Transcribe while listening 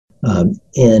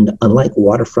And unlike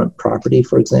waterfront property,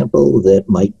 for example, that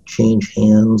might change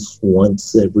hands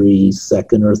once every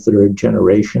second or third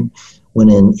generation, when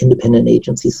an independent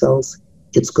agency sells,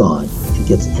 it's gone. It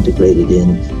gets integrated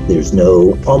in. There's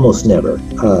almost never,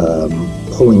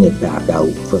 pulling it back out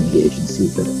from the agency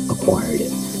that acquired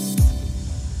it.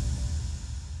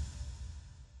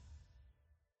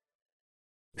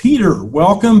 Peter,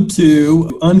 welcome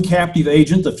to Uncaptive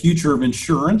Agent, the Future of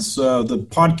Insurance, the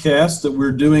podcast that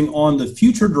we're doing on the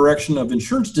future direction of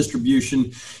insurance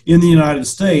distribution in the United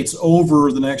States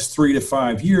over the next 3 to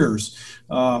 5 years.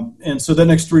 And so that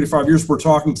next 3 to 5 years, we're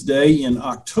talking today in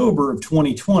October of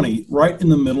 2020, right in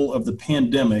the middle of the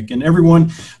pandemic. And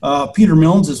everyone, Peter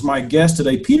Milnes is my guest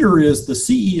today. Peter is the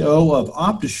CEO of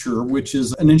OptiSure, which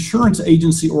is an insurance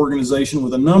agency organization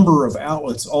with a number of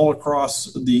outlets all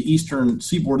across the eastern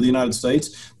seaboard of the United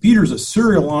States. Peter's a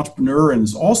serial entrepreneur and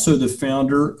is also the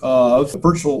founder of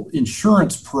Virtual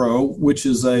Insurance Pro, which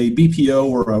is a BPO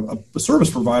or a service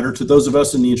provider to those of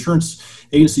us in the insurance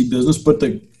agency business. But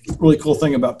the really cool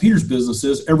thing about Peter's business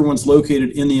is everyone's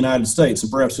located in the United States,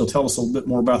 and perhaps he'll tell us a little bit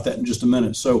more about that in just a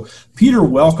minute. So, Peter,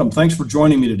 welcome. Thanks for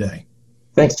joining me today.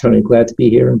 Thanks, Tony. Glad to be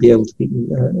here and be able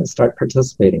to start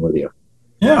participating with you.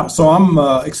 Yeah, so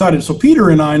I'm excited. So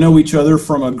Peter and I know each other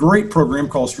from a great program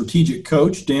called Strategic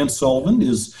Coach. Dan Sullivan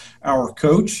is our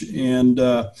coach. And,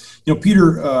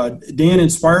 Peter, Dan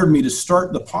inspired me to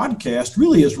start the podcast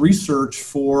really as research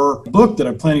for a book that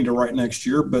I'm planning to write next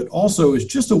year, but also as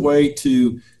just a way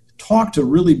to talk to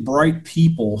really bright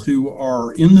people who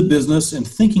are in the business and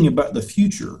thinking about the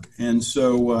future. And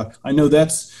so I know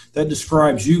that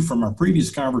describes you from our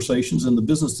previous conversations and the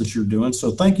business that you're doing.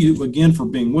 So thank you again for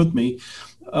being with me.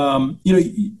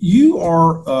 You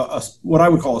are what I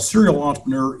would call a serial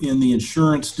entrepreneur in the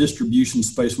insurance distribution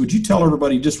space. Would you tell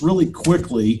everybody just really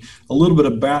quickly a little bit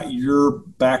about your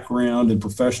background and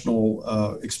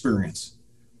professional experience?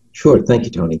 Sure. Thank you,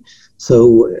 Tony.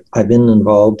 So I've been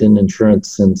involved in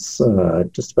insurance since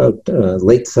just about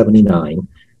late 79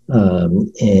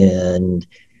 and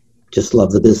just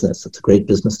love the business. It's a great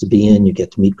business to be in. You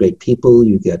get to meet great people.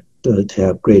 You get to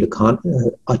have great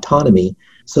autonomy.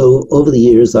 So over the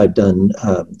years, I've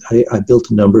built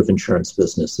a number of insurance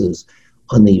businesses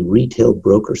on the retail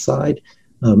broker side,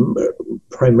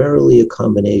 primarily a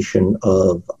combination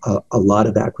of a lot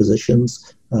of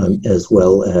acquisitions, as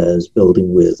well as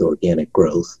building with organic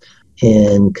growth,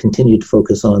 and continue to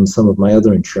focus on some of my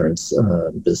other insurance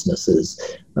businesses,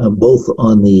 both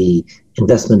on the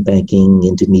investment banking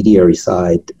intermediary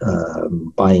side,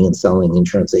 buying and selling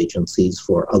insurance agencies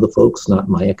for other folks, not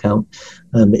my account,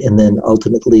 and then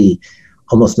ultimately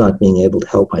almost not being able to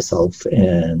help myself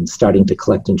and starting to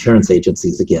collect insurance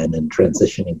agencies again and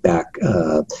transitioning back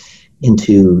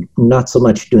into not so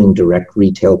much doing direct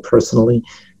retail personally,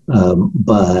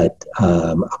 but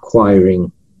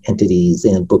acquiring entities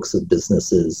and books of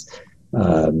businesses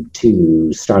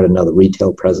to start another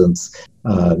retail presence.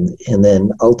 And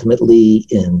then ultimately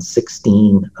in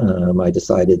 16, I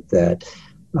decided that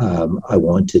I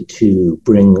wanted to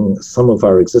bring some of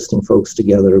our existing folks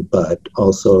together, but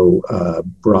also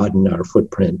broaden our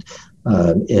footprint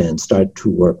and start to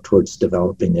work towards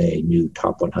developing a new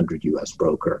top 100 U.S.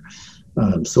 broker.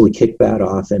 So we kicked that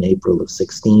off in April of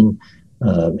 16.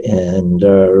 And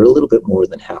are a little bit more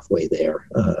than halfway there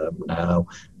now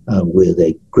with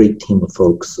a great team of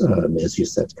folks, as you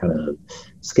said, kind of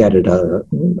scattered up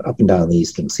and down the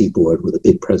eastern seaboard with a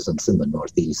big presence in the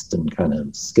Northeast and kind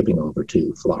of skipping over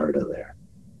to Florida there.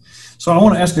 So I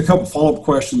want to ask a couple follow-up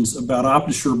questions about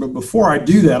OptiSure, but before I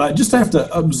do that, I just have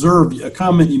to observe a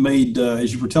comment you made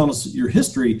as you were telling us your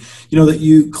history, that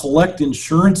you collect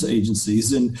insurance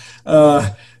agencies, and,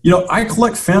 I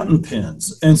collect fountain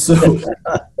pens. And so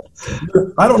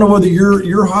I don't know whether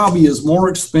your hobby is more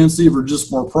expensive or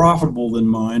just more profitable than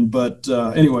mine, but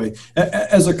anyway,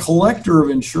 as a collector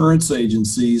of insurance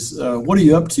agencies, what are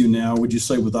you up to now, would you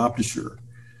say, with OptiSure?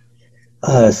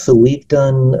 So we've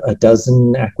done a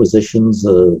dozen acquisitions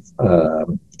of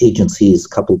agencies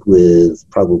coupled with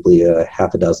probably a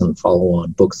half a dozen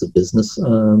follow-on books of business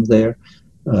there.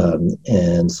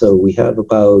 And so we have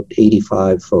about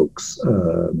 85 folks,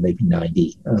 maybe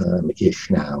 90-ish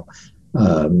now.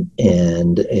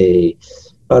 And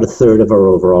about a third of our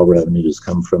overall revenues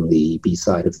come from the B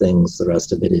side of things. The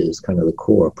rest of it is kind of the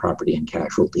core property and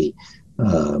casualty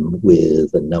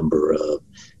with a number of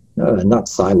not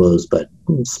silos, but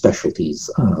specialties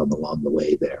along the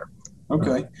way there.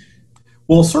 Okay.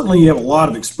 Well, certainly you have a lot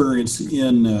of experience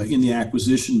in the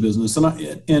acquisition business,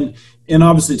 and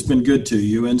obviously it's been good to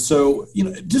you. And so,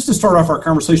 just to start off our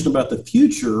conversation about the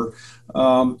future,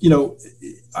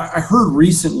 I heard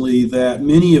recently that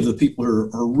many of the people who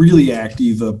are really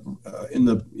active in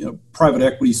the private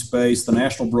equity space, the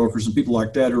national brokers and people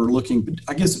like that who are looking,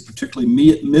 I guess particularly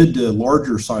mid to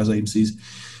larger size agencies,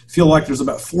 feel like there's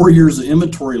about 4 years of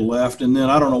inventory left, and then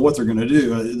I don't know what they're going to do.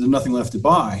 There's nothing left to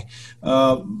buy.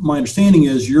 My understanding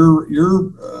is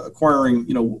you're acquiring,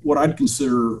 what I'd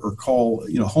consider or call,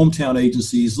 hometown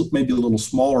agencies, maybe a little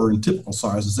smaller in typical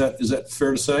size. Is that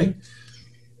fair to say?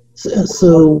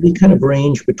 So we kind of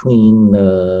range between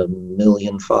 $1.5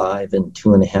 million and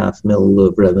 $2.5 million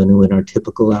of revenue in our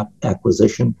typical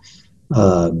acquisition.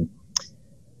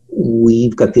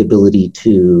 We've got the ability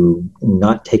to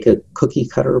not take a cookie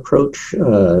cutter approach,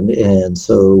 and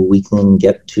so we can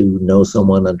get to know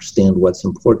someone, understand what's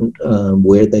important,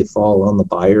 where they fall on the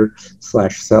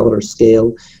buyer/seller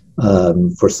scale.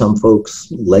 For some folks,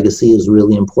 legacy is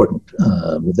really important.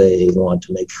 They want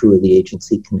to make sure the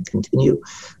agency can continue.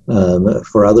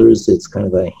 For others, it's kind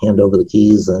of a hand over the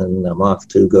keys and I'm off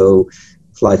to go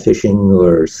fly fishing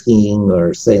or skiing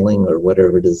or sailing or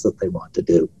whatever it is that they want to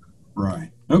do.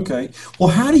 Right. Okay. Well,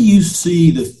 how do you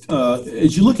see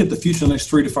as you look at the future, the next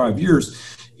 3 to 5 years,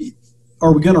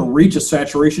 are we going to reach a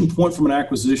saturation point from an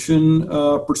acquisition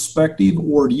perspective,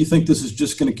 or do you think this is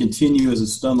just going to continue as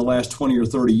it's done the last 20 or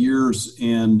 30 years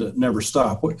and never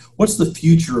stop? What's the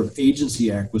future of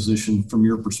agency acquisition from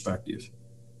your perspective?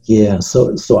 Yeah,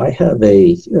 so I have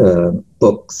a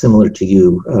book similar to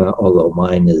you, although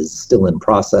mine is still in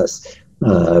process.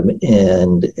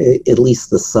 And at least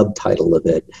the subtitle of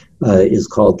it is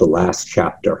called The Last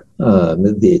Chapter,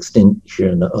 the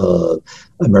extinction of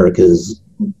America's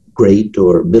great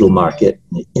or middle market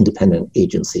independent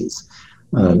agencies.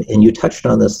 And you touched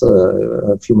on this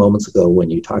a few moments ago when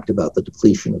you talked about the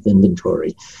depletion of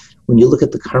inventory. When you look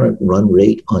at the current run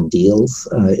rate on deals,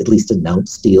 at least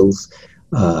announced deals,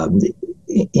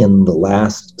 in the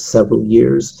last several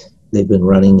years, they've been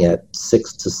running at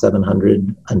 600 to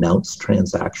 700 announced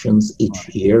transactions each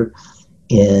year.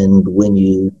 And when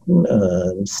you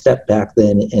step back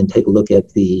then and take a look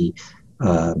at the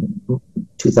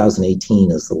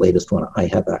 2018 is the latest one I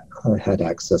had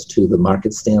access to, the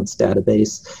Market Stance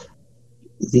database.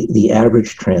 The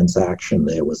average transaction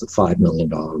there was a $5 million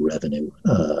revenue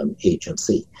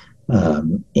agency.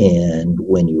 And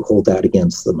when you hold that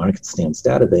against the Market Stance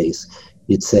database,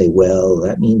 you'd say, well,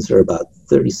 that means there are about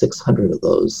 3,600 of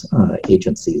those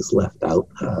agencies left out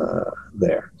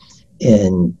there.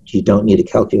 And you don't need a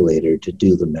calculator to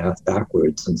do the math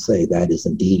backwards and say that is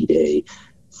indeed a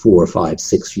 4, 5,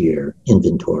 6 year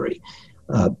inventory.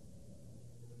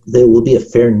 There will be a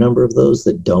fair number of those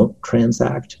that don't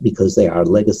transact because they are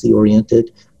legacy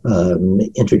oriented,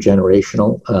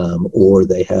 intergenerational, or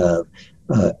they have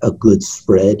a good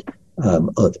spread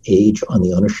of age on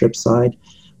the ownership side.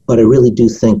 But I really do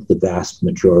think the vast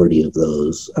majority of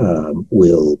those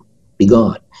will be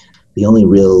gone. The only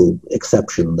real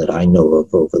exception that I know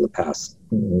of over the past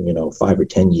 5 or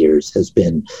 10 years has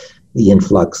been the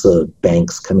influx of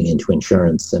banks coming into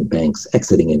insurance and banks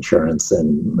exiting insurance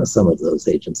and some of those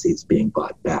agencies being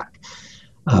bought back.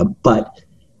 But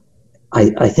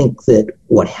I think that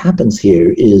what happens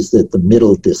here is that the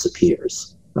middle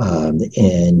disappears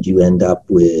and you end up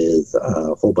with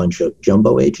a whole bunch of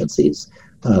jumbo agencies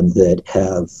that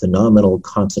have phenomenal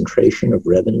concentration of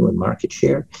revenue and market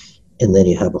share. And then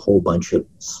you have a whole bunch of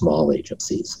small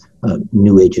agencies,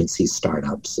 new agency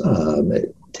startups,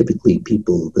 typically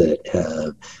people that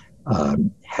have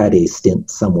had a stint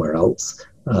somewhere else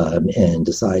and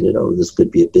decided, this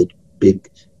could be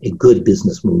a good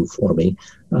business move for me.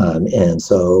 And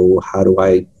so how do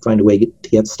I find a way to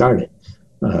get started?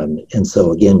 And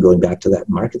so again, going back to that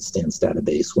Market Stance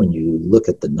database, when you look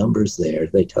at the numbers there,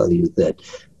 they tell you that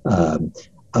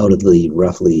out of the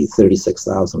roughly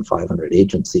 36,500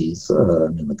 agencies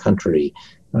in the country,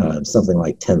 something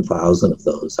like 10,000 of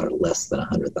those are less than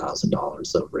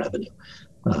 $100,000 of revenue.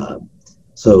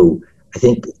 So I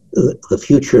think the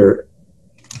future,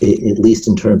 at least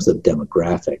in terms of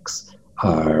demographics,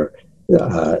 are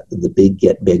the big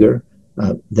get bigger.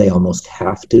 They almost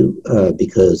have to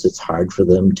because it's hard for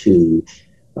them to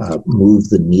move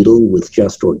the needle with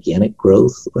just organic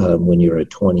growth when you're a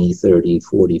 20, 30,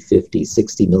 40, 50,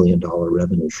 $60 million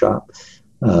revenue shop.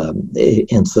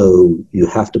 And so you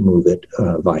have to move it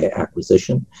via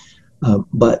acquisition.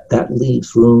 But that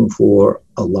leaves room for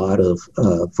a lot of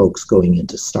folks going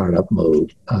into startup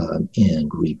mode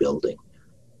and rebuilding.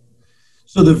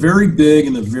 So the very big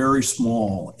and the very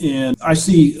small, and I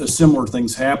see similar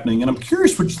things happening. And I'm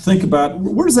curious what you think about,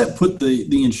 where does that put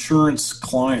the insurance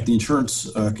client, the insurance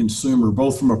consumer,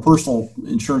 both from a personal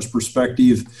insurance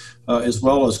perspective, as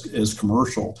well as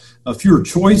commercial. Fewer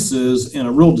choices and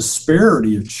a real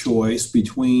disparity of choice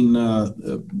between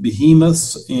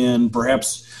behemoths and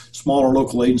perhaps smaller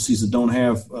local agencies that don't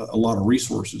have a lot of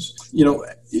resources.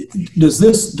 Does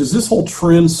this whole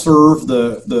trend serve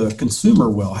the consumer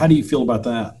well? How do you feel about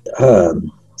that?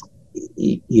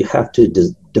 You have to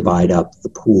divide up the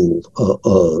pool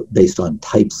based on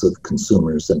types of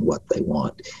consumers and what they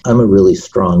want. I'm a really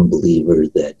strong believer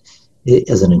that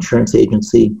as an insurance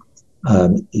agency,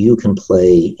 you can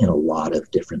play in a lot of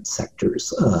different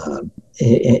sectors.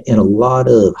 And a lot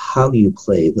of how you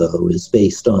play, though, is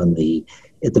based on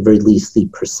at the very least, the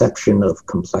perception of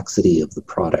complexity of the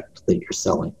product that you're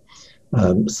selling.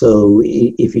 So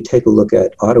if you take a look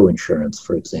at auto insurance,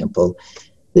 for example,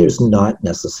 there's not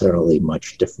necessarily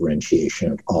much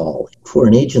differentiation at all. For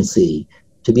an agency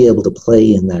to be able to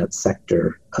play in that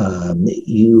sector,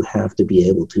 you have to be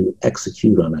able to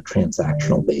execute on a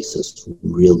transactional basis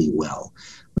really well.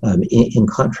 In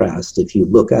contrast, if you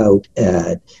look out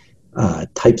at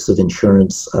types of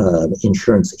insurance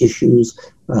issues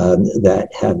that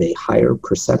have a higher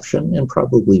perception and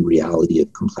probably reality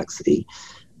of complexity,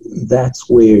 that's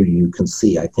where you can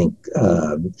see, I think,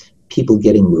 people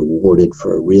getting rewarded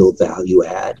for a real value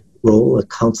add role, a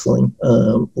counseling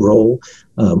role,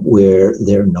 where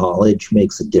their knowledge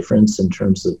makes a difference in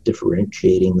terms of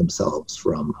differentiating themselves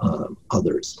from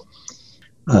others.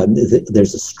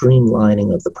 There's a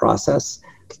streamlining of the process.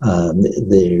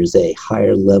 There's a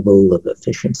higher level of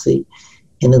efficiency.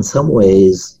 And in some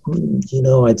ways,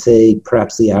 I'd say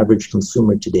perhaps the average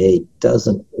consumer today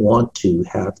doesn't want to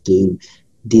have to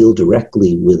deal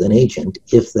directly with an agent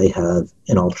if they have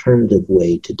an alternative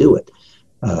way to do it.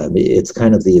 It's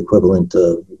kind of the equivalent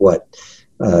of what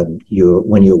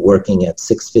when you're working at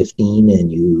 6:15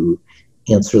 and you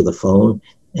answer the phone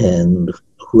and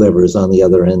whoever is on the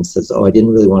other end says, "Oh, I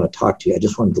didn't really want to talk to you. I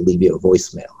just wanted to leave you a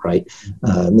voicemail," right?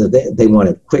 They want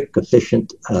it quick,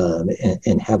 efficient,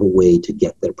 and have a way to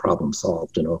get their problem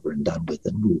solved and over and done with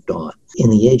and moved on. In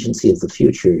the agency of the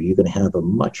future, you're going to have a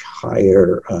much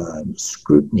higher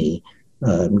scrutiny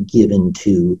given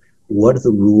to what are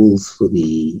the rules for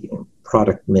the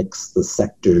product mix, the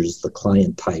sectors, the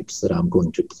client types that I'm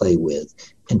going to play with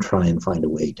and try and find a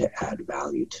way to add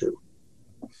value to.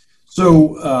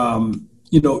 So,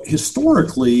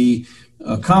 historically,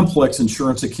 complex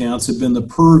insurance accounts have been the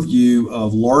purview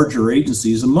of larger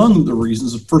agencies. Among the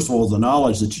reasons, first of all, the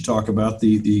knowledge that you talk about,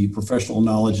 the professional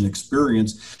knowledge and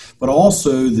experience, but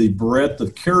also the breadth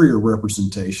of carrier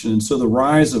representation. And so the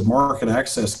rise of market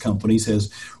access companies has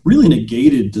really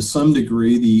negated to some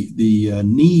degree the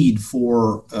need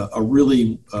for a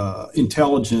really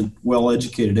intelligent,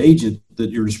 well-educated agent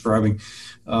that you're describing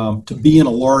to be in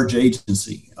a large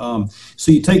agency.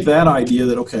 So you take that idea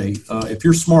that, okay, if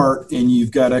you're smart and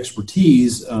you've got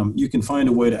expertise, you can find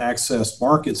a way to access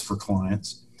markets for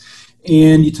clients.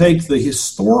 And you take the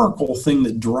historical thing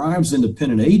that drives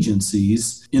independent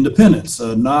agencies, independence,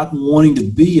 not wanting to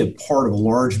be a part of a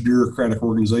large bureaucratic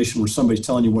organization where somebody's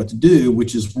telling you what to do,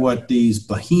 which is what these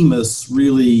behemoths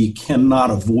really cannot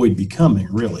avoid becoming,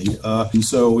 really. And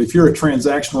so if you're a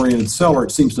transaction-oriented seller, it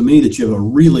seems to me that you have a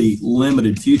really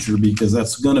limited future because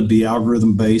that's going to be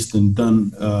algorithm-based and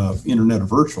done internet or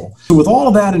virtual. So with all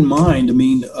of that in mind, I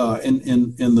mean,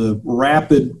 and the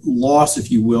rapid loss,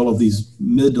 if you will, of these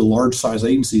mid to large size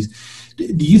agencies,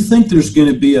 do you think there's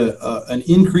going to be an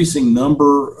increasing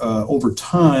number over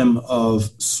time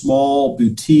of small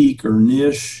boutique or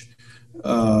niche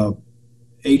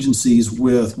agencies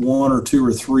with one or two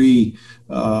or three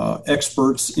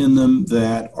experts in them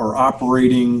that are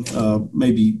operating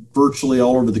maybe virtually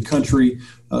all over the country,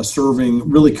 serving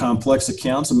really complex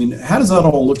accounts? I mean, how does that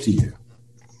all look to you?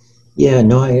 Yeah,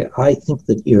 no, I think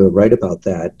that you're right about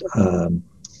that.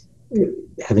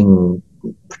 Having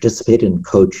participated in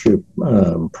Coach, you're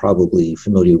probably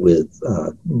familiar with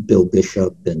Bill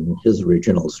Bishop and his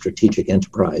original strategic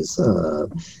enterprise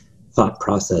thought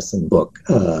process and book,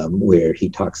 where he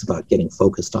talks about getting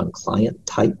focused on client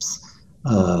types.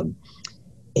 And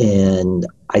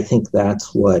I think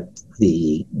that's what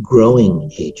the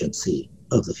growing agency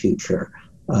of the future,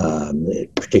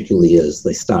 particularly as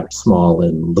they start small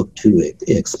and look to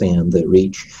expand their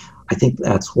reach, I think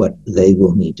that's what they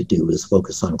will need to do is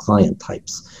focus on client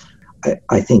types.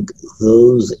 I think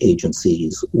those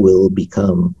agencies will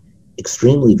become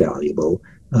extremely valuable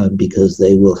because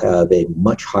they will have a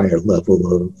much higher level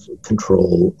of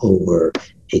control over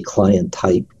a client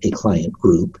type, a client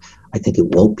group. I think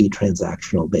it won't be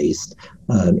transactional based.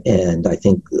 And I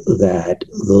think that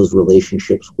those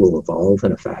relationships will evolve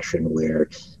in a fashion where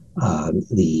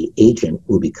the agent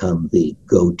will become the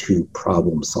go-to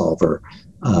problem solver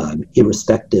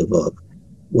irrespective of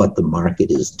what the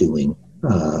market is doing,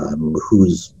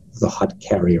 who's the hot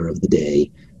carrier of the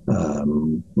day,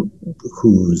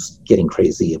 who's getting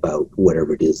crazy about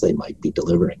whatever it is they might be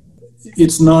delivering.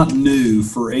 It's not new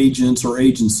for agents or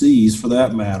agencies, for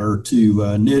that matter,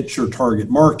 to niche or target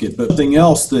market. But something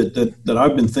else that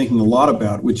I've been thinking a lot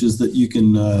about, which is that you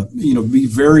can be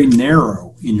very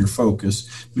narrow in your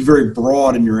focus, be very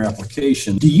broad in your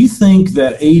application. Do you think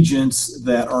that agents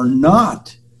that are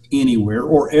not anywhere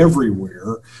or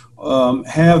everywhere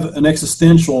have an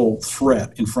existential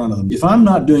threat in front of them? If I'm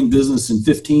not doing business in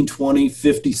 15, 20,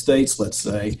 50 states, let's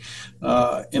say,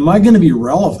 am I going to be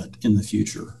relevant in the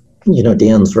future?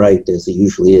 Dan's right, as he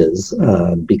usually is,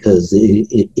 because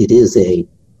it is a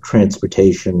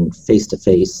transportation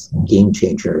face-to-face game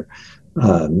changer.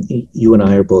 You and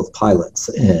I are both pilots,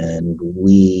 and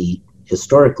we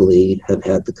historically have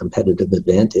had the competitive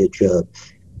advantage of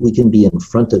we can be in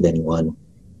front of anyone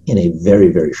in a very,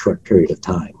 very short period of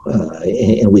time,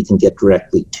 and we can get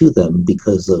directly to them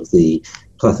because of the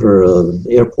plethora of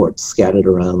airports scattered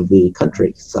around the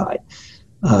countryside.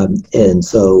 And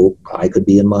so I could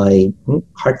be in my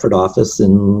Hartford office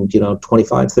in,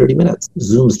 25, 30 minutes.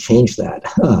 Zoom's changed that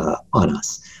on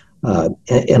us.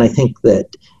 And I think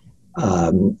that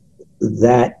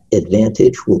that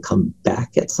advantage will come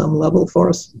back at some level for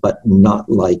us, but not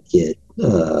like it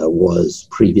was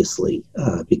previously,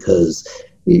 because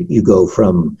you go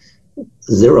from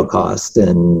zero cost,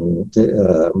 and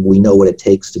we know what it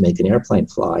takes to make an airplane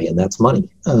fly, and that's money,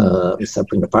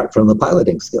 separate apart from the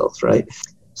piloting skills, right?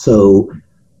 So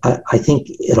I think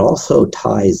it also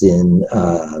ties in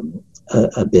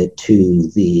a bit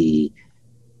to the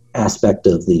aspect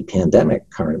of the pandemic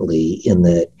currently, in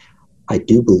that I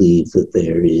do believe that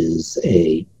there is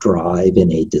a drive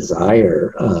and a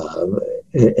desire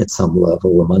at some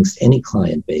level amongst any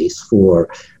client base for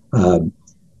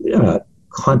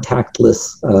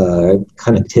contactless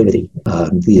connectivity,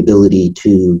 the ability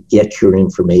to get your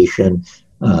information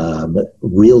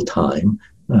real time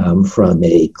from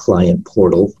a client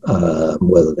portal,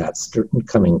 whether that's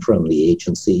coming from the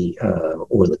agency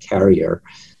or the carrier.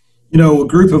 A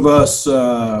group of us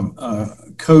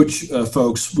coach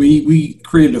folks, we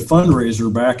created a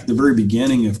fundraiser back at the very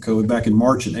beginning of COVID, back in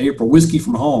March and April, Whiskey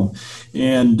from Home.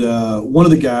 And one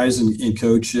of the guys in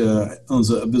Coach owns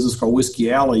a business called Whiskey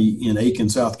Alley in Aiken,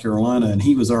 South Carolina, and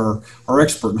he was our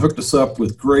expert and hooked us up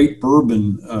with great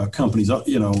bourbon companies,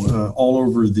 all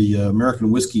over the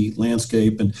American whiskey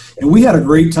landscape. And we had a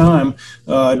great time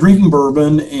drinking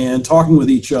bourbon and talking with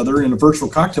each other in a virtual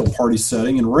cocktail party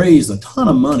setting, and raised a ton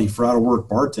of money for out-of-work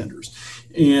bartenders.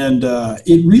 And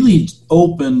it really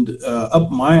opened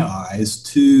up my eyes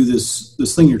to this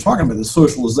thing you're talking about, this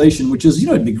socialization, which is,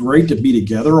 it'd be great to be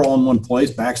together all in one place,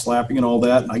 backslapping and all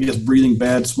that, and I guess breathing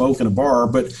bad smoke in a bar.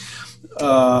 But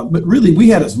really, we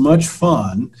had as much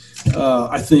fun,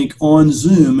 I think, on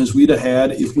Zoom as we'd have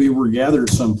had if we were gathered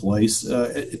someplace.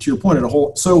 To your point, at a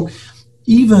whole. So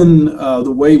even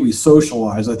the way we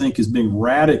socialize, I think, is being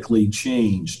radically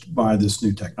changed by this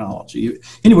new technology.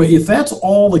 Anyway, if that's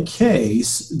all the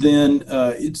case, then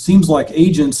it seems like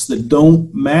agents that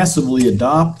don't massively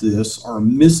adopt this are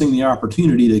missing the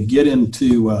opportunity to get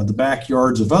into the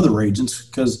backyards of other agents,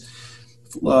 because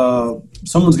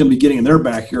someone's going to be getting in their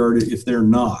backyard if they're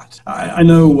not. I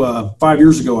know 5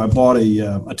 years ago I bought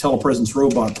a telepresence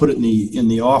robot, put it in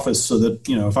the office so that,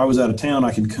 if I was out of town,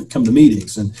 I could come to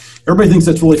meetings. And everybody thinks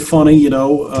that's really funny,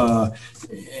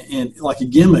 and like a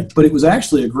gimmick, but it was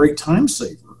actually a great time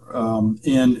saver,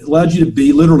 and it allowed you to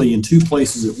be literally in two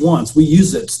places at once. We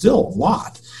use it still a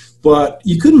lot, but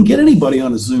you couldn't get anybody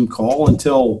on a Zoom call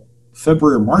until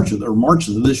February or March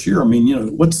of this year. I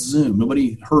mean, what's Zoom?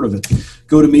 Nobody heard of it.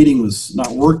 GoToMeeting was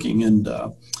not working, and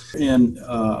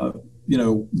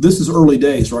this is early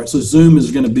days, right? So Zoom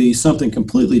is going to be something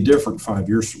completely different 5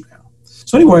 years from now.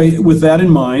 So anyway, with that in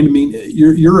mind,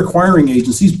 you're acquiring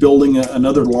agencies, building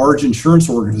another large insurance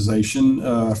organization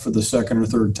for the second or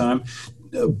third time.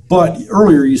 But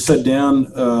earlier you said down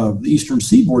the Eastern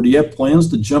Seaboard. Do you have plans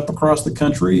to jump across the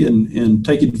country and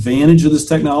take advantage of this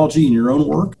technology in your own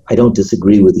work? I don't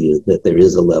disagree with you that there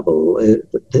is a level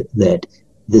that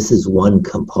this is one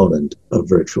component of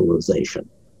virtualization.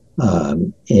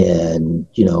 And,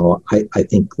 I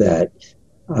think that,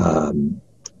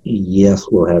 yes,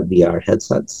 we'll have VR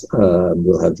headsets.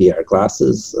 We'll have VR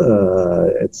glasses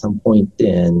at some point.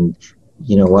 And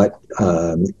you know what?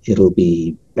 It'll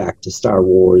be back to Star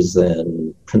Wars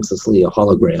and Princess Leia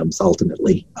holograms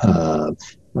ultimately,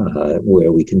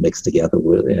 where we can mix together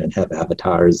and have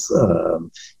avatars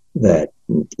that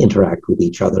interact with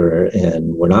each other,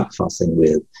 and we're not fussing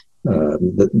with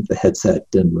the headset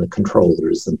and the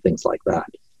controllers and things like that.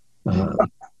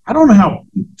 I don't know how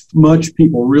much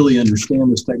people really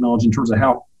understand this technology in terms of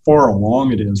how far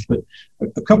along it is, but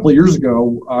a couple of years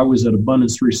ago, I was at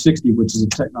Abundance 360, which is a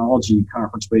technology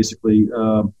conference basically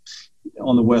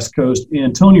on the West Coast,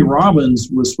 and Tony Robbins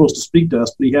was supposed to speak to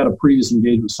us, but he had a previous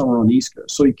engagement somewhere on the East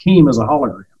Coast, so he came as a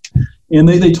hologram. And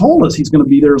they told us he's going to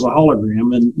be there as a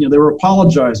hologram, and they were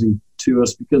apologizing to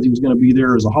us because he was going to be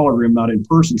there as a hologram, not in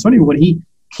person. So anyway, when he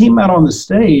came out on the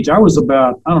stage, I was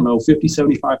about, 50,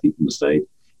 75 people on the stage.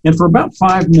 And for about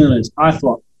 5 minutes, I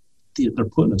thought, they're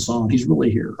putting us on. He's really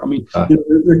here. I mean,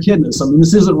 they're kidding us. I mean,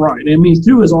 this isn't right. I mean, he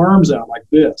threw his arms out like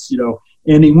this,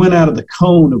 and he went out of the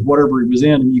cone of whatever he was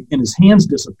in, and his hands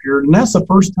disappeared. And that's the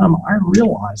first time I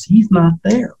realized he's not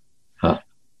there. Huh.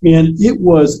 And it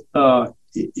was,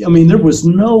 there was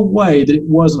no way that it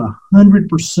wasn't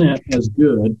 100% as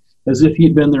good as if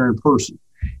he'd been there in person.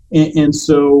 And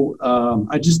so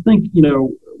I just think,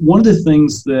 one of the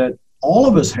things that all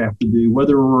of us have to do,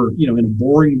 whether we're, in a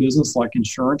boring business like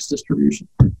insurance distribution,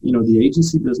 the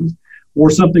agency business,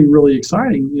 or something really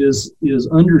exciting is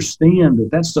understand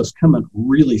that stuff's coming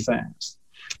really fast.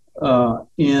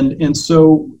 And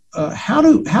so how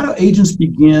do agents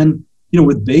begin,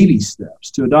 with baby steps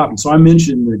to adopt it? So I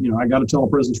mentioned that, I got a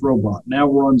telepresence robot. Now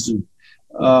we're on Zoom.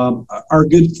 Our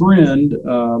good friend,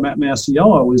 Matt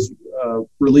Masiello, is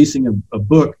releasing a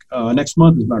book next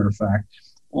month, as a matter of fact,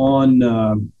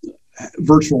 on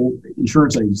virtual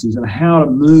insurance agencies and how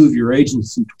to move your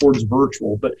agency towards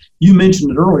virtual. But you mentioned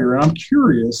it earlier, and I'm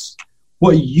curious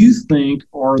what you think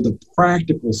are the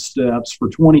practical steps for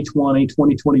 2020,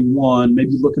 2021,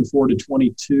 maybe looking forward to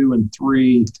 22 and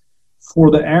 3 for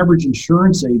the average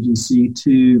insurance agency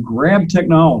to grab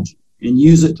technology and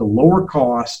use it to lower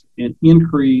cost and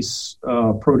increase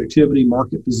productivity,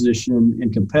 market position,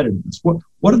 and competitiveness.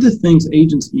 What are the things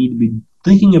agents need to be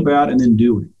thinking about and then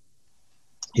doing?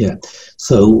 Yeah,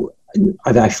 so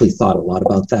I've actually thought a lot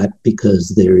about that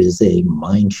because there is a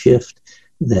mind shift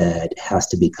that has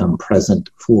to become present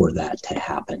for that to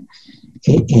happen.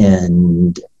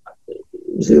 And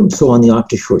so on the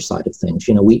OptiSure side of things,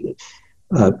 we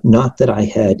not that I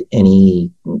had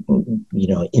any,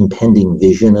 impending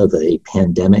vision of a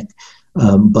pandemic,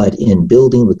 but in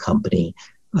building the company,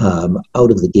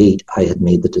 out of the gate, I had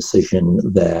made the decision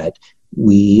that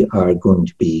we are going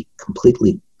to be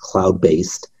completely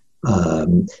cloud-based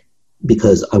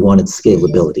because I wanted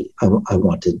scalability. I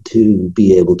wanted to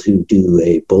be able to do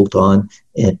a bolt-on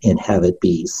and have it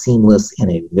be seamless in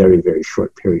a very, very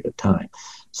short period of time.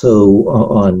 So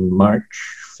on March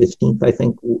 15th, I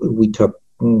think, we took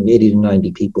 80 to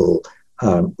 90 people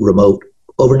remote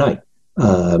overnight.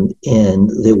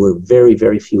 And there were very,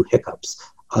 very few hiccups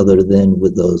other than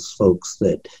with those folks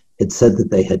that had said that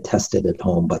they had tested at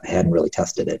home, but they hadn't really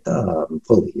tested it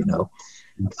fully,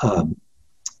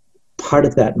 Part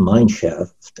of that mind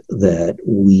shift that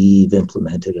we've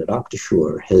implemented at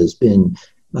OptiSure has been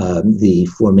the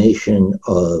formation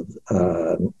of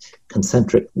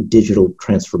concentric digital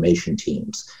transformation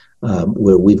teams,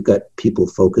 where we've got people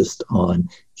focused on,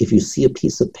 if you see a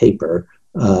piece of paper,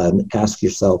 ask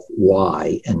yourself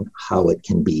why and how it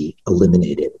can be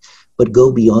eliminated. But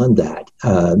go beyond that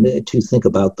to think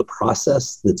about the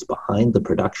process that's behind the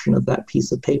production of that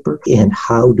piece of paper and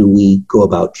how do we go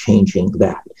about changing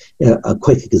that. A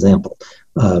quick example,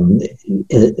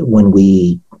 when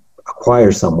we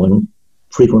acquire someone,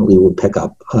 frequently we'll pick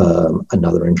up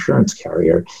another insurance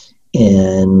carrier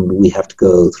and we have to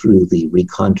go through the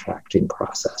recontracting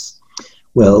process.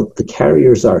 Well, the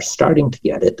carriers are starting to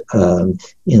get it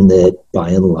in that, by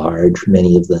and large,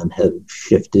 many of them have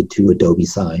shifted to Adobe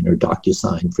Sign or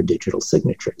DocuSign for digital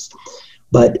signatures.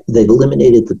 But they've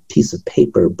eliminated the piece of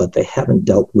paper, but they haven't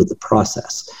dealt with the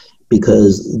process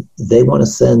because they want to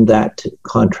send that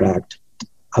contract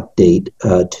update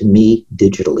to me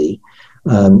digitally.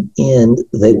 And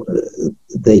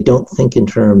they don't think in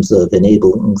terms of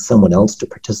enabling someone else to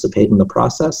participate in the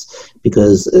process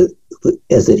because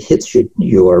as it hits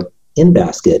your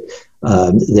in-basket,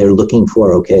 they're looking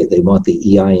for, they want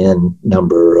the EIN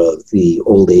number of the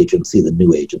old agency, the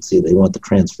new agency. They want the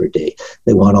transfer date.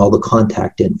 They want all the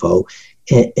contact info.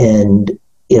 And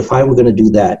if I were going to do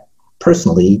that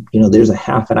personally, there's a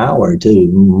half an hour to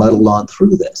muddle on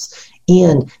through this.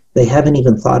 And they haven't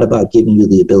even thought about giving you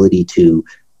the ability to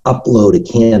upload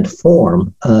a canned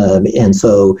form. And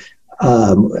so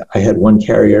I had one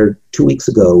carrier 2 weeks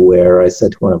ago where I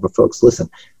said to one of our folks, listen,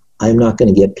 I'm not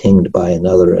going to get pinged by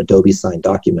another Adobe Sign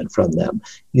document from them.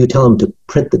 You tell them to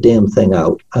print the damn thing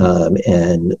out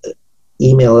and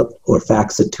email it or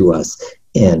fax it to us,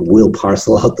 and we'll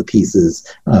parcel out the pieces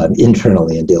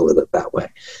internally and deal with it that way.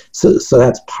 So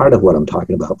that's part of what I'm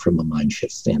talking about from a mind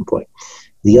shift standpoint.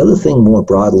 The other thing more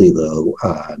broadly, though,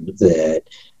 that,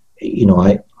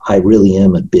 I really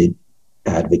am a big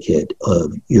advocate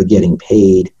of you're getting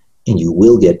paid, and you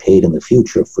will get paid in the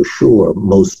future for sure,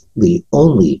 mostly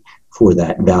only for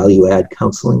that value add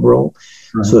counseling role.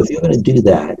 Right. So if you're going to do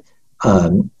that,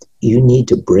 you need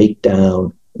to break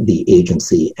down the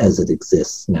agency as it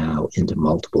exists now into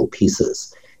multiple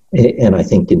pieces. And I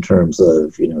think in terms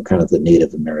of, kind of the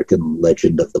Native American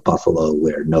legend of the buffalo,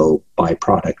 where no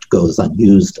byproduct goes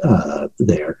unused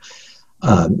there,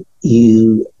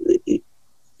 you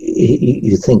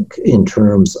think in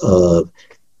terms of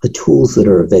the tools that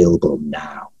are available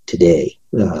now, today,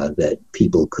 that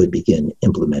people could begin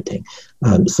implementing.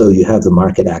 So you have the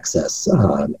market access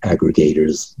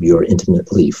aggregators. You're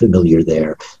intimately familiar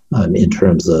there in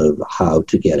terms of how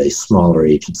to get a smaller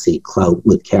agency clout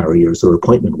with carriers or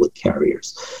appointment with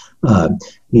carriers.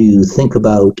 You think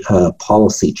about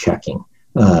policy checking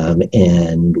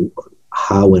and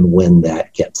how and when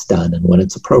that gets done and when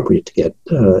it's appropriate to get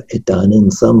it done.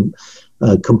 And some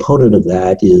component of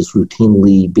that is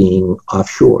routinely being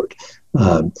offshored.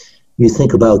 You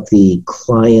think about the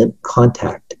client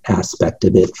contact aspect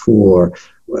of it for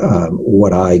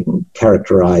what I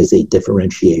characterize a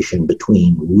differentiation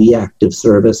between reactive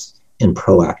service and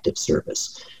proactive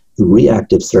service. The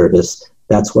reactive service,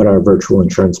 that's what our virtual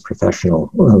insurance professional,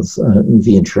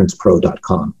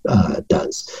 viinsurancepro.com,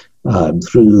 does.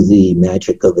 Through the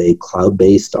magic of a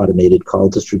cloud-based automated call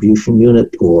distribution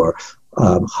unit or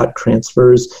hot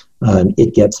transfers,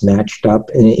 it gets matched up.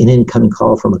 An incoming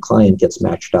call from a client gets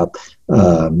matched up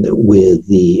with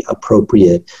the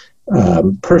appropriate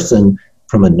person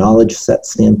from a knowledge set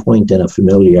standpoint and a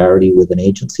familiarity with an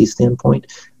agency standpoint,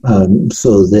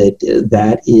 so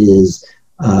that is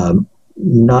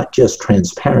not just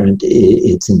transparent,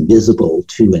 it's invisible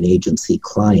to an agency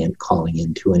client calling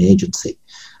into an agency.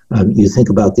 You think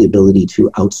about the ability to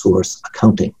outsource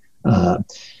accounting.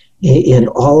 And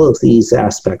all of these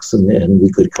aspects, and we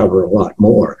could cover a lot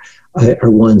more, are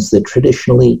ones that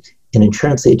traditionally an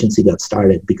insurance agency got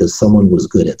started because someone was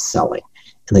good at selling.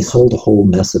 And they sold a whole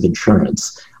mess of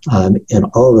insurance. And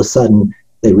all of a sudden,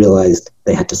 they realized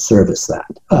they had to service that,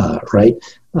 right?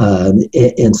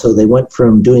 And so they went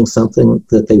from doing something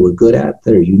that they were good at,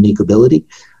 their unique ability,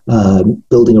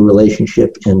 building a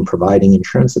relationship and providing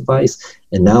insurance advice.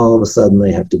 And now all of a sudden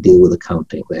they have to deal with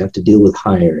accounting. They have to deal with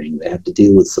hiring. They have to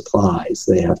deal with supplies.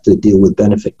 They have to deal with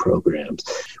benefit programs.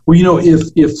 Well,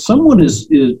 if someone is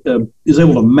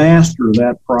able to master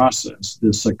that process,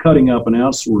 this cutting up and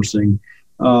outsourcing,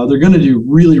 they're going to do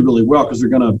really, really well because they're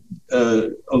going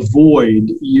to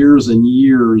avoid years and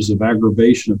years of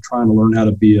aggravation of trying to learn how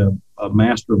to be a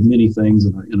master of many things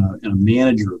and a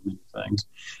manager of many things.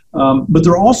 But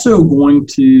they're also going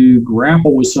to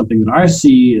grapple with something that I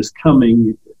see is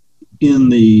coming in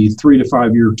the 3 to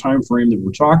 5 year time frame that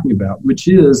we're talking about, which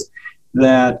is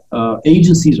that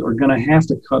agencies are going to have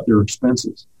to cut their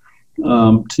expenses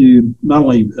to not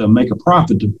only make a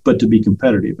profit, but to be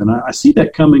competitive. And I see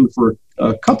that coming for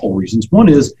a couple reasons. One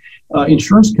is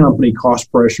insurance company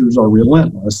cost pressures are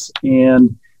relentless,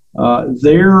 and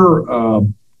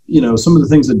some of the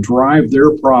things that drive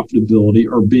their profitability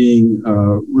are being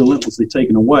relentlessly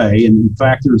taken away. And in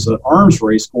fact, there's an arms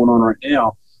race going on right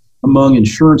now among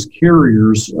insurance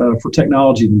carriers for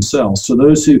technology themselves. So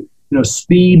those who,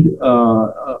 speed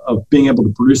of being able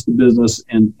to produce the business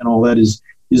and all that is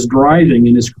driving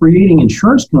and is creating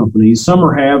insurance companies. Some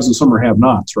are haves and some are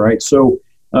have-nots, right? So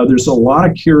there's a lot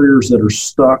of carriers that are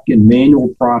stuck in manual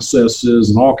processes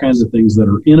and all kinds of things that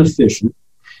are inefficient.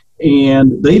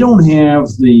 And they don't have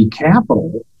the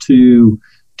capital to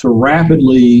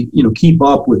rapidly, keep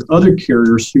up with other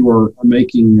carriers who are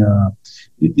making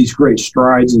these great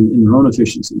strides in their own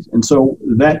efficiencies. And so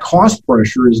that cost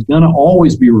pressure is going to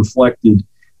always be reflected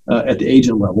at the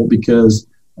agent level because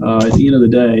at the end of the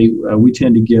day, we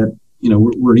tend to get,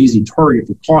 we're an easy target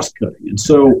for cost cutting. And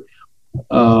so,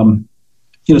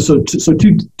 so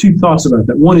two thoughts about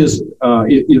that. One is,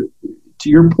 to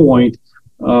your point,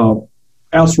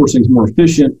 outsourcing is more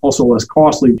efficient, also less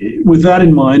costly. With that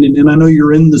in mind, and I know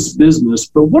you're in this business,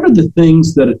 but what are the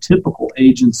things that a typical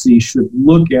agency should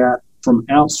look at from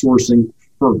outsourcing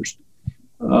first?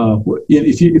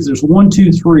 If there's 1,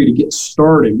 2, 3 to get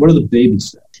started, what are the baby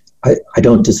steps? I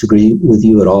don't disagree with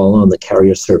you at all on the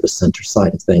carrier service center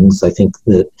side of things. I think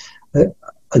that,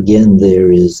 again,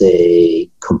 there is a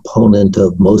component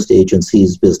of most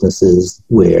agencies' businesses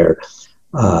where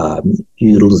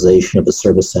utilization of a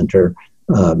service center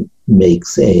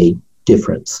makes a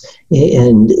difference.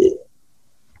 And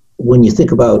when you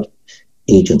think about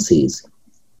agencies,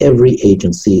 every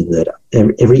agency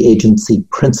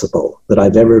principal that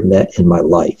I've ever met in my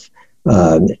life,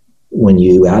 when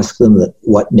you ask them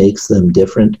what makes them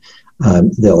different,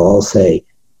 they'll all say,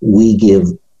 we give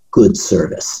good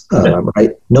service,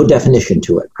 right? No definition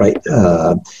to it, right?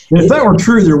 If that were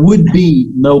true, there would be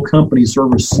no company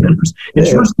service centers.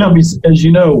 Insurance companies, as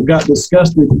you know, got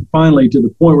disgusted finally to the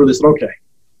point where they said, okay,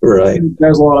 right,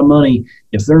 there's a lot of money.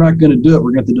 If they're not going to do it,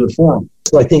 we're going to have to do it for them.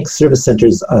 So I think service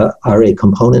centers are a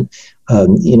component.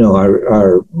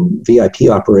 Our VIP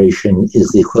operation is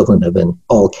the equivalent of an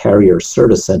all-carrier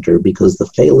service center, because the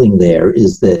failing there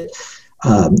is that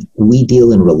we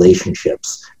deal in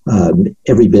relationships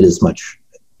every bit as much,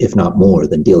 if not more,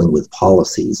 than dealing with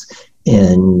policies.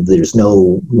 And there's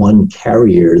no one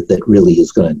carrier that really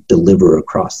is going to deliver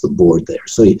across the board there.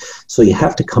 So you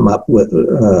have to come up with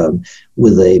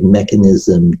a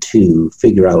mechanism to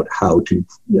figure out how to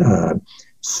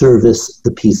service the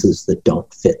pieces that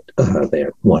don't fit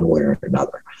there one way or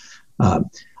another.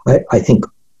 I think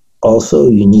also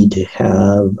you need to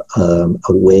have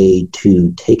a way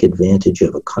to take advantage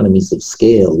of economies of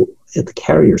scale at the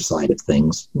carrier side of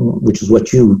things, which is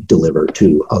what you deliver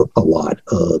to a lot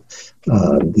of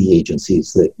the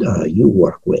agencies that you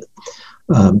work with.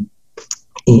 And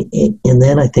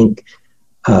then I think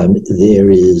there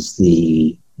is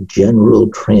the general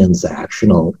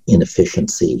transactional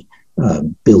inefficiency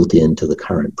built into the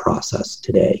current process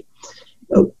today.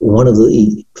 One of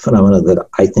the phenomena that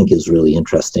I think is really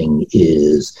interesting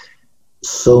is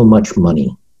so much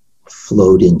money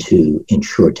flowed into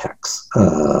insurtechs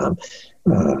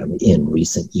in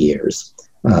recent years.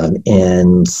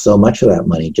 And so much of that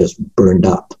money just burned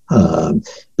up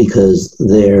because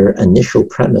their initial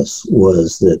premise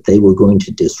was that they were going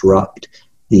to disrupt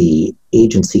the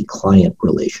agency-client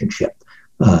relationship.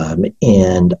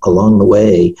 And along the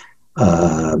way,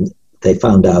 they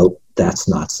found out that's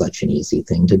not such an easy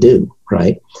thing to do,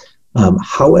 right?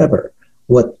 However,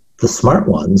 what the smart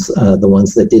ones, the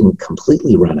ones that didn't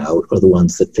completely run out, or the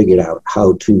ones that figured out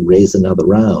how to raise another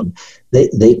round,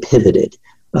 they pivoted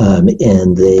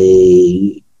and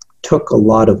they took a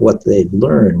lot of what they've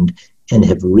learned and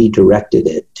have redirected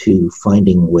it to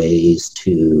finding ways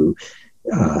to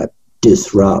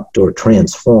disrupt or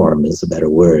transform, is a better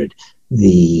word,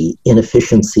 the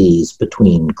inefficiencies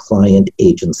between client,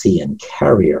 agency, and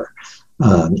carrier.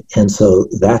 And so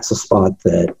that's a spot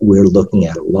that we're looking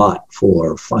at a lot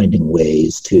for finding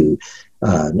ways to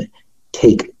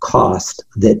take cost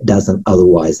that doesn't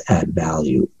otherwise add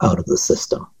value out of the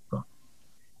system.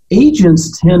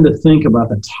 Agents tend to think about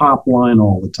the top line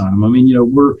all the time. I mean,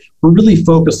 we're really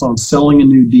focused on selling a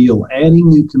new deal, adding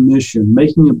new commission,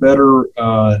 making a better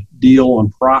deal on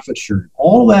profit sharing.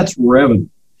 All that's revenue.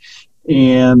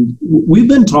 And we've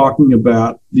been talking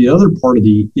about the other part of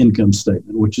the income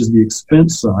statement, which is the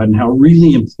expense side, and how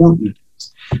really important it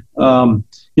is.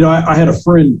 I had a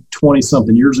friend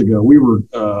 20-something years ago. We were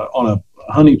on a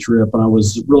hunting trip, and I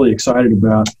was really excited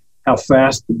about how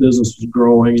fast the business was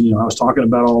growing. And, I was talking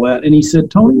about all that. And he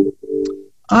said, Tony,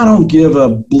 I don't give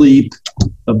a bleep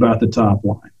about the top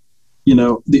line.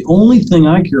 The only thing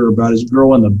I care about is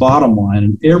growing the bottom line.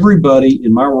 And everybody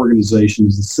in my organization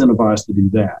is incentivized to do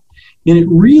that. And it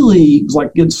really is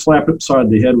like getting slapped upside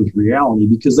the head with reality,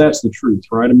 because that's the truth,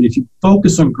 right? I mean, if you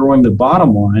focus on growing the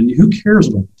bottom line, who cares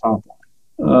about the top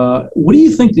line? What do you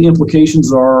think the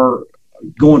implications are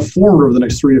going forward over the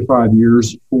next 3 to 5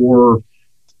 years for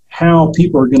how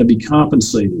people are going to be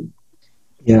compensated?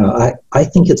 Yeah, I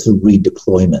think it's a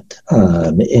redeployment,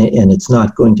 and it's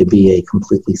not going to be a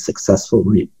completely successful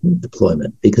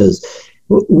redeployment, because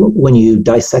when you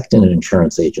dissect in an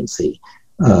insurance agency,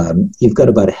 you've got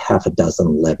about 6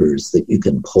 levers that you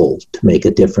can pull to make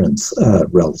a difference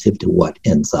relative to what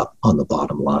ends up on the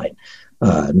bottom line.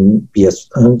 Yes,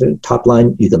 on the top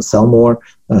line, you can sell more.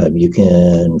 You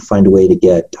can find a way to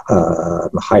get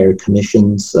higher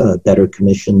commissions, better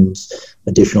commissions,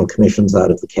 additional commissions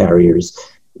out of the carriers.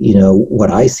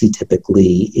 What I see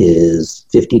typically is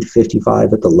 50 to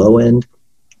 55 at the low end,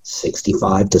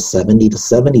 65 to 70 to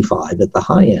 75 at the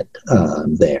high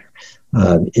end there.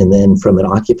 And then from an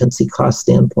occupancy cost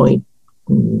standpoint,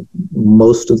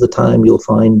 most of the time you'll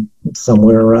find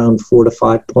somewhere around 4 to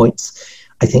 5 points.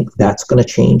 I think that's going to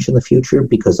change in the future,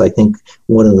 because I think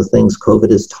one of the things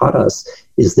COVID has taught us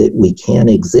is that we can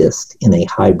exist in a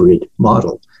hybrid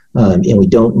model, and we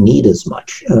don't need as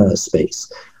much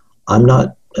space. I'm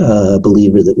not a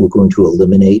believer that we're going to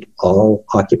eliminate all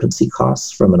occupancy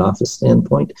costs from an office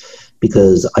standpoint,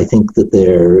 because I think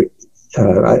that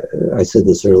I said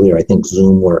this earlier, I think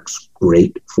Zoom works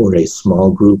great for a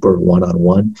small group or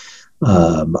one-on-one.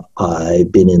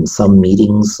 I've been in some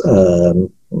meetings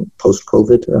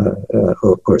post-COVID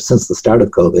or since the start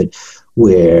of COVID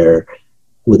where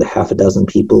with a half a dozen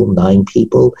people, 9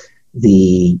 people,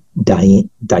 the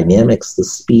dynamics, the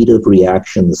speed of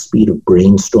reaction, the speed of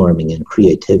brainstorming and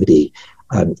creativity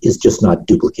is just not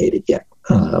duplicated yet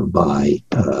by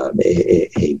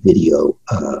a video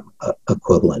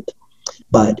equivalent.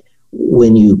 But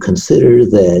when you consider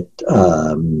that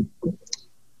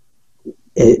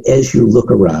as you look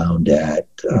around at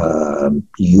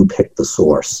you pick the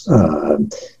source,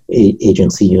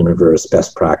 agency universe,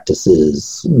 best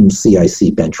practices,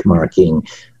 CIC benchmarking,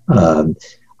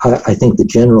 I think the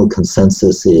general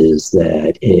consensus is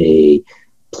that a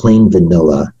plain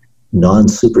vanilla,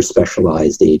 non-super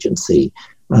specialized agency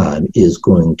is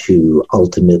going to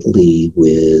ultimately,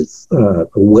 with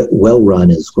well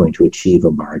run, is going to achieve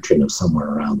a margin of somewhere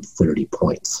around 30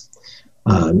 points.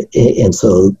 And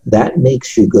so that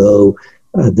makes you go,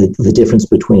 the difference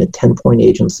between a 10-point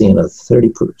agency and a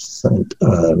 30%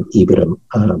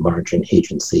 EBITDA margin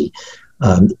agency.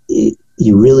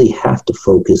 You really have to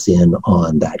focus in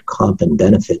on that comp and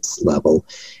benefits level.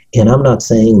 And I'm not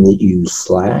saying that you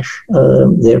slash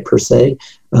there per se,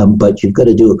 but you've got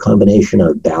to do a combination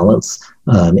of balance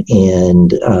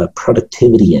and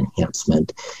productivity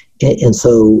enhancement. And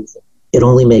so it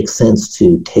only makes sense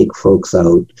to take folks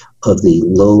out of the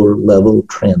lower level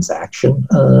transaction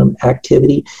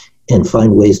activity and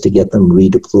find ways to get them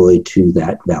redeployed to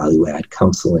that value add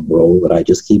counseling role that I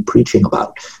just keep preaching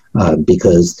about,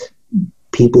 because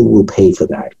people will pay for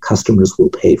that. Customers will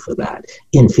pay for that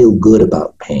and feel good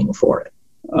about paying for it.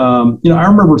 I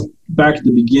remember back at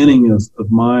the beginning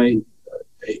of my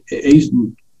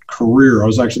agent career, I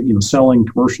was actually, selling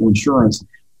commercial insurance,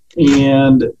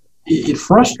 and it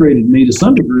frustrated me to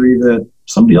some degree that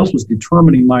somebody else was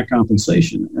determining my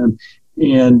compensation.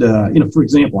 And for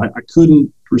example, I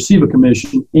couldn't receive a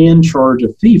commission and charge a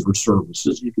fee for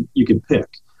services. You could pick.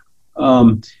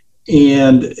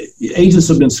 And agents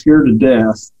have been scared to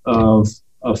death of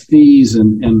fees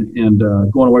and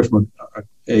going away from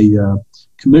a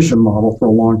commission model for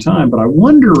a long time. But I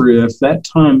wonder if that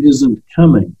time isn't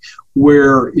coming,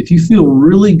 where if you feel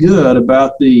really good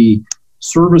about the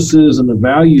services and the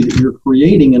value that you're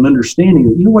creating and understanding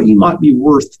that, you might be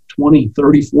worth 20,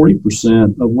 30,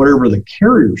 40% of whatever the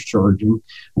carrier's charging,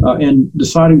 and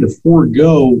deciding to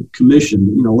forego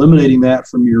commission, eliminating that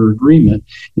from your agreement.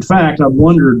 In fact, I've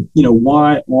wondered,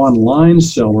 why online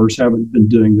sellers haven't been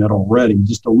doing that already,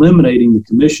 just eliminating the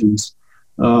commissions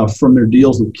from their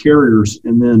deals with carriers,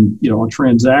 and then, on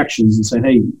transactions and saying,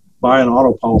 hey, buy an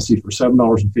auto policy for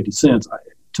 $7.50.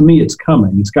 To me, it's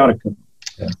coming. It's got to come.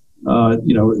 Yeah.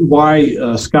 Why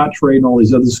Scottrade and all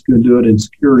these others can do it in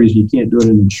securities, you can't do it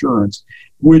in insurance,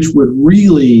 which would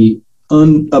really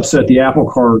upset the apple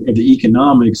cart of the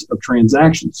economics of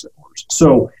transaction sellers.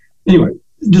 So anyway,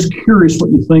 just curious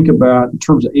what you think about in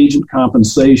terms of agent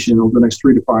compensation over the next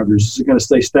 3 to 5 years. Is it going to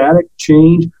stay static,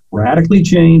 change, radically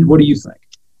change? What do you think?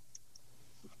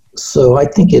 So I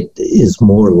think it is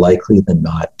more likely than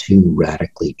not to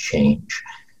radically change.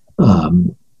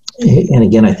 And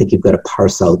again, I think you've got to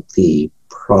parse out the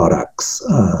products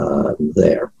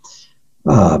there.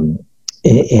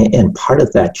 And part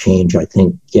of that change, I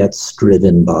think, gets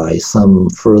driven by some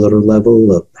further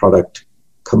level of product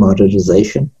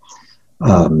commoditization.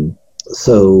 Warren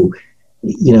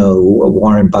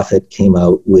Buffett came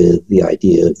out with the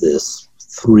idea of this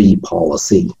 3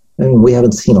 policy. I mean, we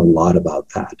haven't seen a lot about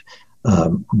that.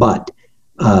 But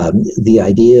the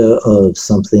idea of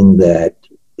something that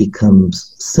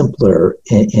becomes simpler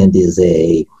and is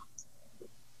a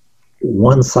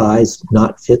one size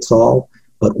not fits all,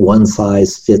 but one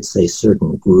size fits a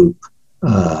certain group.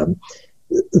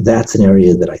 That's an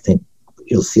area that I think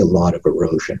you'll see a lot of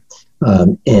erosion.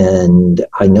 And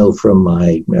I know from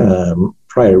my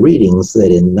prior readings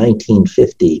that in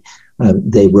 1950,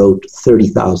 they wrote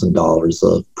 $30,000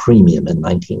 of premium in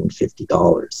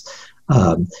 $1950.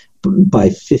 By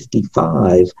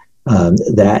 55,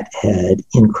 that had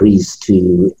increased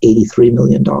to $83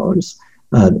 million.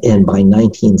 And by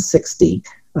 1960,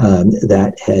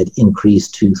 that had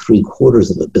increased to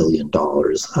 $750 million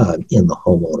in the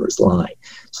homeowners line.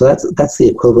 So that's the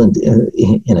equivalent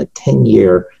in a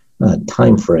 10-year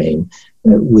time frame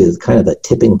with kind of a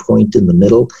tipping point in the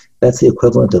middle. That's the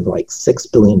equivalent of like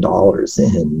 $6 billion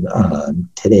in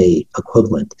today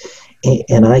equivalent.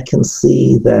 And I can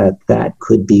see that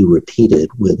could be repeated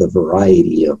with a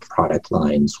variety of product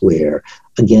lines where,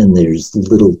 again, there's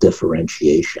little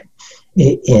differentiation.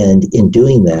 And in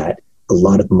doing that, a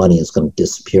lot of money is going to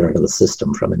disappear out of the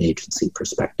system from an agency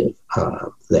perspective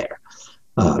there.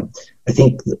 I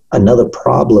think another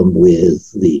problem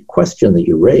with the question that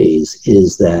you raise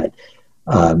is that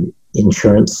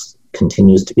insurance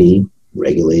continues to be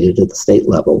regulated at the state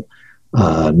level.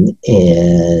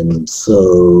 And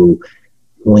so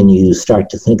when you start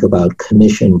to think about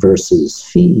commission versus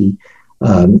fee,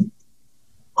 on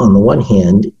the one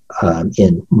hand,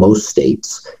 in most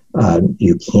states,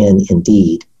 you can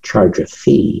indeed charge a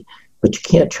fee, but you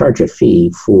can't charge a fee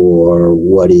for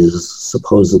what is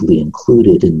supposedly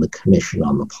included in the commission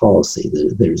on the policy.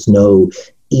 There's no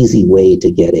easy way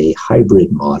to get a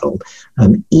hybrid model,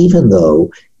 even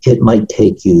though it might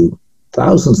take you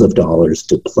thousands of dollars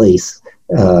to place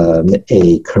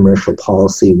a commercial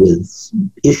policy with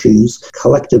issues.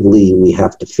 Collectively, we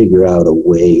have to figure out a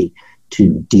way to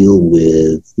deal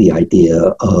with the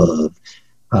idea of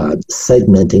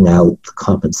segmenting out the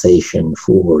compensation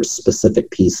for specific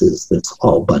pieces that's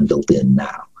all bundled in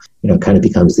now. It kind of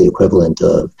becomes the equivalent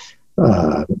of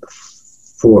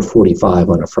 4:45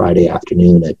 on a Friday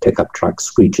afternoon, a pickup truck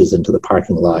screeches into the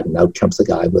parking lot, and out jumps a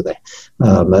guy with a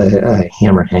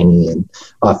hammer hanging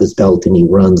off his belt, and he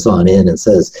runs on in and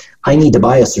says, "I need to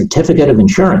buy a certificate of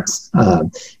insurance."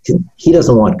 He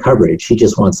doesn't want coverage. He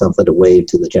just wants something to wave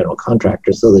to the general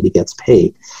contractor so that he gets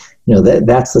paid.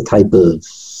 That's the type of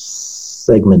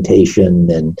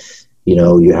segmentation, and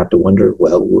you have to wonder,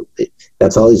 well,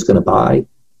 that's all he's going to buy.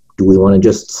 Do we want to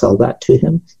just sell that to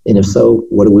him? And if so,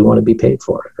 what do we want to be paid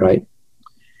for it, right?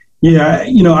 Yeah,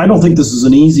 I don't think this is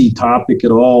an easy topic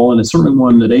at all, and it's certainly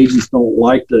one that agents don't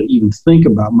like to even think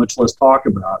about, much less talk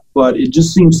about. But it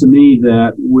just seems to me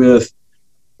that with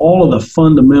all of the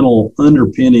fundamental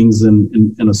underpinnings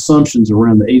and assumptions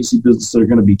around the agency business that are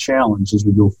going to be challenged as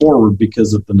we go forward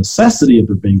because of the necessity of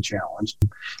it being challenged.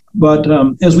 But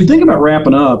as we think about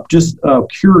wrapping up, just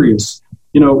curious,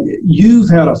 you've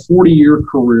had a 40-year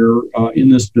career in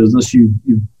this business.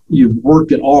 You've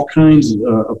worked in all kinds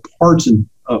of parts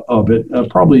of it,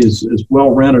 probably as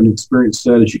well-rounded and experienced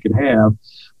set as you could have.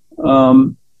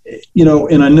 And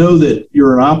I know that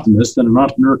you're an optimist and an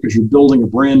entrepreneur because you're building a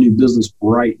brand new business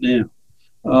right now.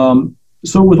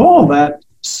 So with all that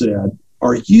said,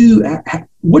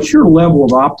 what's your level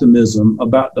of optimism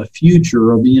about the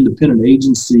future of the independent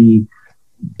agency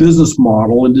business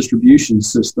model and distribution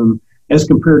system as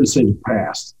compared to, say, the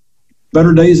past?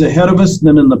 Better days ahead of us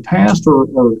than in the past, or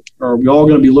are we all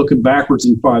going to be looking backwards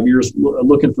in 5 years,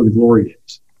 looking for the glory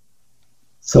days?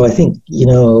 So I think,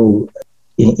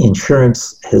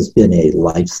 insurance has been a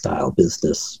lifestyle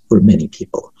business for many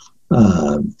people.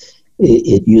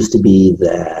 It used to be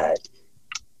that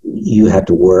you had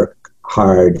to work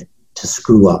hard to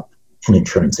screw up an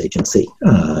insurance agency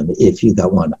if you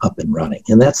got one up and running.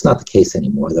 And that's not the case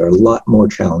anymore. There are a lot more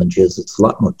challenges. It's a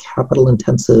lot more capital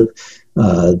intensive.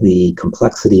 The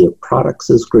complexity of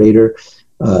products is greater.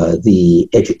 The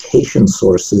education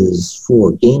sources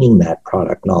for gaining that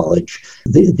product knowledge,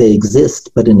 they exist,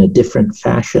 but in a different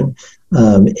fashion.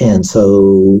 And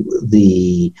so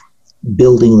the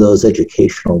building those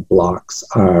educational blocks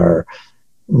are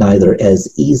neither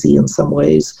as easy in some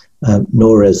ways,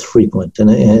 nor as frequent.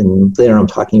 And there I'm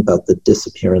talking about the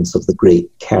disappearance of the great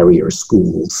carrier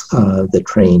schools that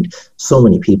trained so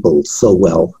many people so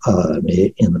well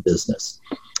in the business.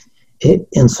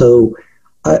 And so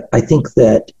I think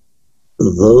that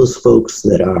those folks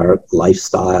that are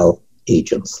lifestyle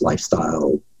agents,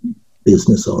 lifestyle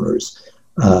business owners,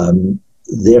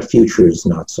 their future is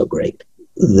not so great.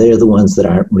 They're the ones that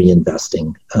aren't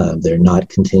reinvesting. They're not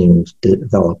continuing to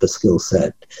develop a skill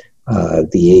set.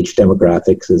 The age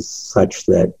demographics is such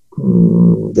that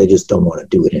they just don't want to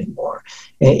do it anymore.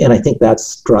 And I think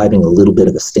that's driving a little bit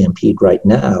of a stampede right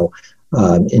now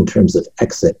in terms of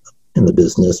exit in the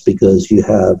business, because you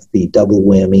have the double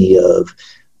whammy of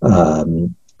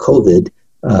COVID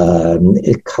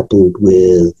coupled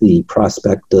with the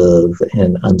prospect of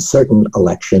an uncertain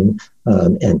election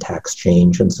and tax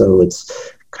change. And so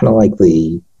it's kind of like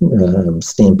the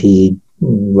stampede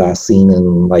last seen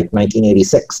in like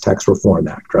 1986 Tax Reform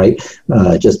Act, right?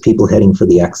 Just people heading for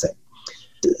the exit.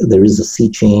 There is a sea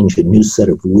change, a new set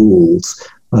of rules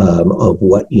of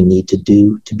what you need to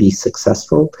do to be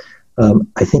successful.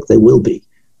 I think they will be.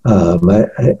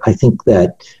 I think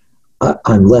that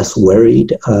I'm less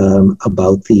worried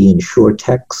about the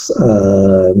insurtechs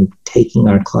taking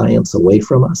our clients away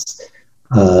from us,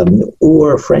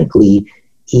 or frankly,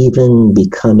 even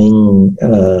becoming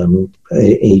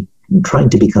trying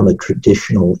to become a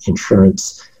traditional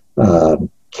insurance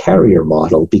carrier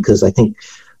model, because I think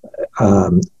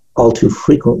all too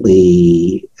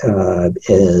frequently,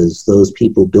 as those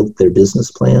people built their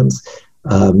business plans,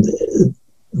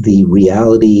 the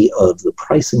reality of the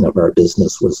pricing of our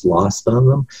business was lost on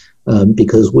them.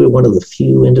 because we're one of the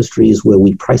few industries where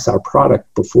we price our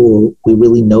product before we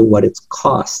really know what it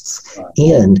costs.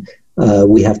 And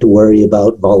we have to worry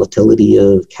about volatility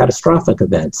of catastrophic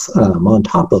events on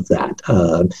top of that,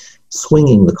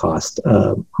 swinging the cost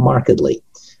markedly.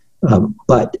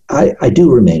 But I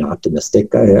do remain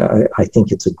optimistic. I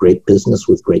think it's a great business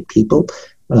with great people.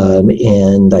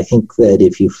 And I think that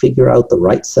if you figure out the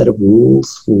right set of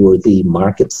rules for the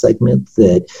market segment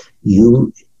that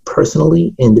you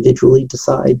personally, individually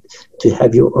decide to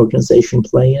have your organization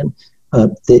play in,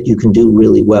 that you can do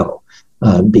really well.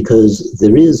 Because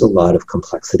there is a lot of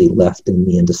complexity left in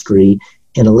the industry,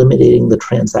 and eliminating the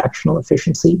transactional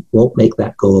efficiency won't make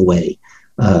that go away.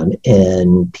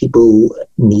 And people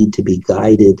need to be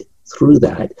guided through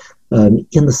that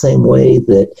in the same way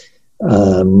that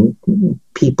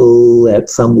people at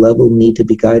some level need to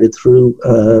be guided through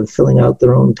filling out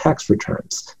their own tax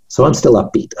returns. So I'm still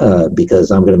upbeat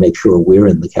because I'm going to make sure we're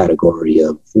in the category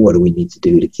of what do we need to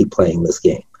do to keep playing this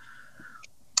game.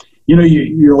 You know,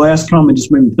 your last comment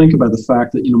just made me think about the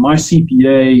fact that, my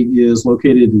CPA is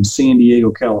located in San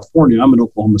Diego, California. I'm in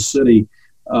Oklahoma City.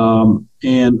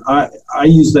 And I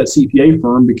use that CPA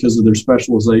firm because of their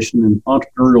specialization in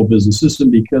entrepreneurial businesses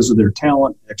and because of their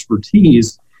talent,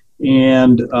 expertise.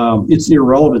 And it's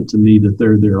irrelevant to me that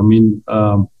they're there. I mean,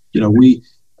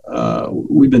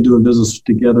 we've been doing business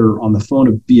together on the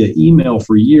phone via email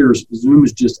for years. Zoom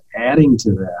is just adding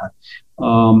to that.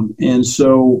 And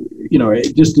so,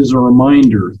 it just is a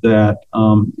reminder that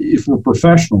if we're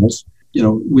professionals,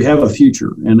 we have a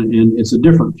future, and it's a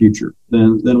different future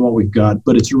than what we've got,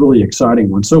 but it's a really exciting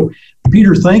one. So,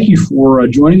 Peter, thank you for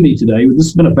joining me today. This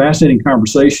has been a fascinating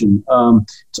conversation.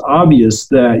 It's obvious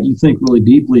that you think really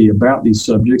deeply about these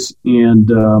subjects, and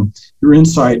your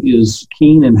insight is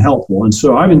keen and helpful. And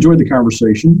so I've enjoyed the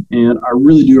conversation, and I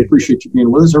really do appreciate you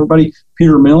being with us. Everybody,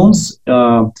 Peter Milnes,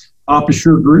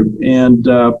 OptiSure Group, and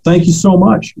thank you so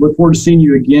much. Look forward to seeing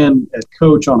you again at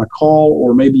Coach on a call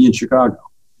or maybe in Chicago.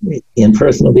 In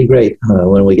person will be great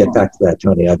when we get back to that,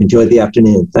 Tony. I've enjoyed the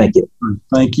afternoon. Thank you.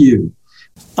 Thank you.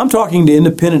 I'm talking to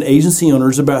independent agency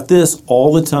owners about this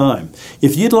all the time.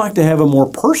 If you'd like to have a more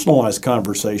personalized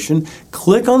conversation,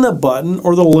 click on the button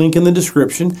or the link in the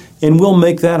description, and we'll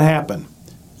make that happen.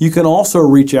 You can also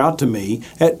reach out to me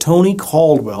at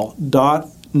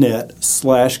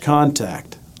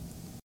tonycaldwell.net/contact.